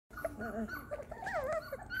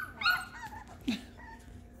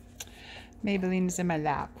Maybelline's in my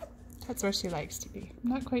lap. That's where she likes to be. I'm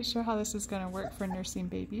not quite sure how this is going to work for nursing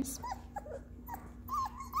babies.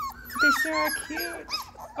 They sure are cute.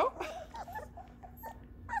 Oh!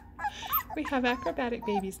 We have acrobatic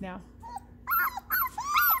babies now.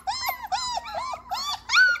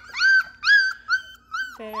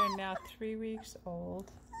 They are now 3 weeks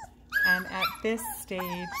old. And at this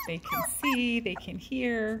stage, they can see, they can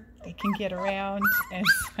hear, they can get around. And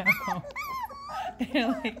so they're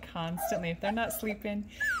like constantly, if they're not sleeping,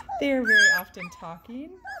 they're very often talking.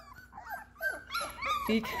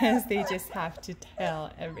 Because they just have to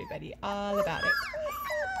tell everybody all about it.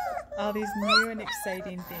 All these new and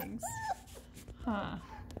exciting things. Huh.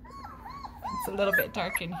 It's a little bit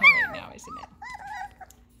dark in here right now, isn't it?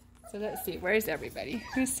 So let's see, where's everybody?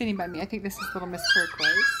 Who's sitting by me? I think this is little Miss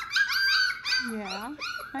Turquoise. Yeah.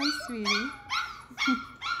 Hi, sweetie.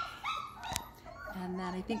 And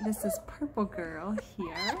then I think this is Purple Girl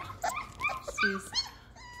here. She's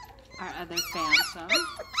our other phantom.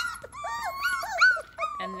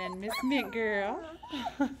 And then Miss Mint Girl,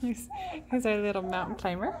 who's our little mountain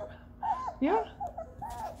climber. Yeah.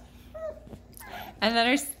 And then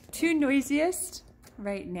our two noisiest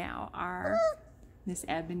right now are Miss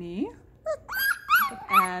Ebony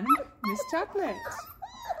and Miss Chocolate.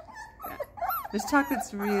 Yeah. Miss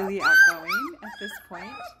Chocolate's really outgoing at this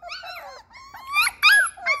point.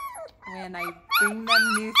 When I bring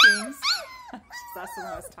them new things, she's also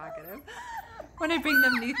the most talkative. When I bring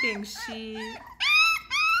them new things, she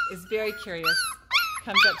is very curious,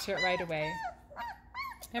 comes up to it right away.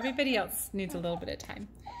 Everybody else needs a little bit of time.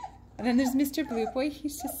 And then there's Mr. Blue Boy.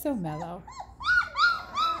 He's just so mellow.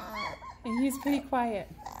 And he's pretty quiet.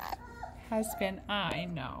 Has been, I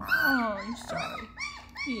know. Oh, I'm sorry.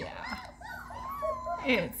 Yeah.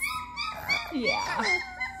 Yeah.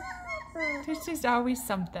 There's just always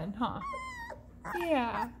something, huh?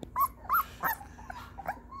 Yeah.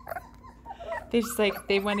 They're just like,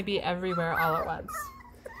 they want to be everywhere all at once.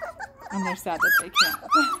 And they're sad that they can't.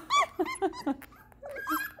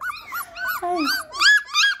 Hi.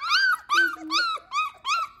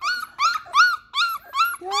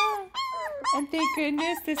 Yeah. And thank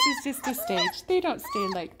goodness this is just a stage. They don't stay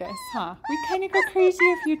like this, huh? We'd kind of go crazy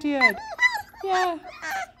if you did. Yeah.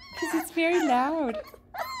 Because it's very loud.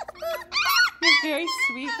 You're very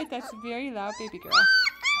sweet, but that's very loud, baby girl.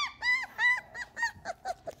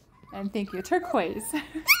 And thank you, Turquoise,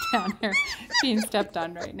 down here being stepped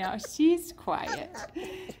on right now. She's quiet.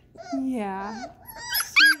 Yeah.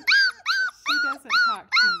 She doesn't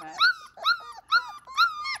talk too much.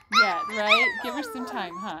 Yet, right? Give her some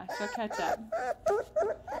time, huh? She'll catch up.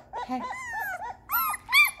 Okay.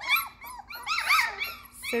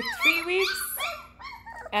 So 3 weeks,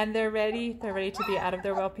 and they're ready. They're ready to be out of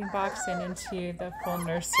their whelping box and into the full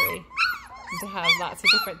nursery. And to have lots of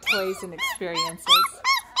different toys and experiences.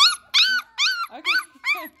 Okay,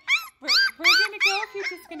 we're gonna go if you're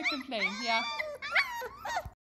just gonna complain, yeah?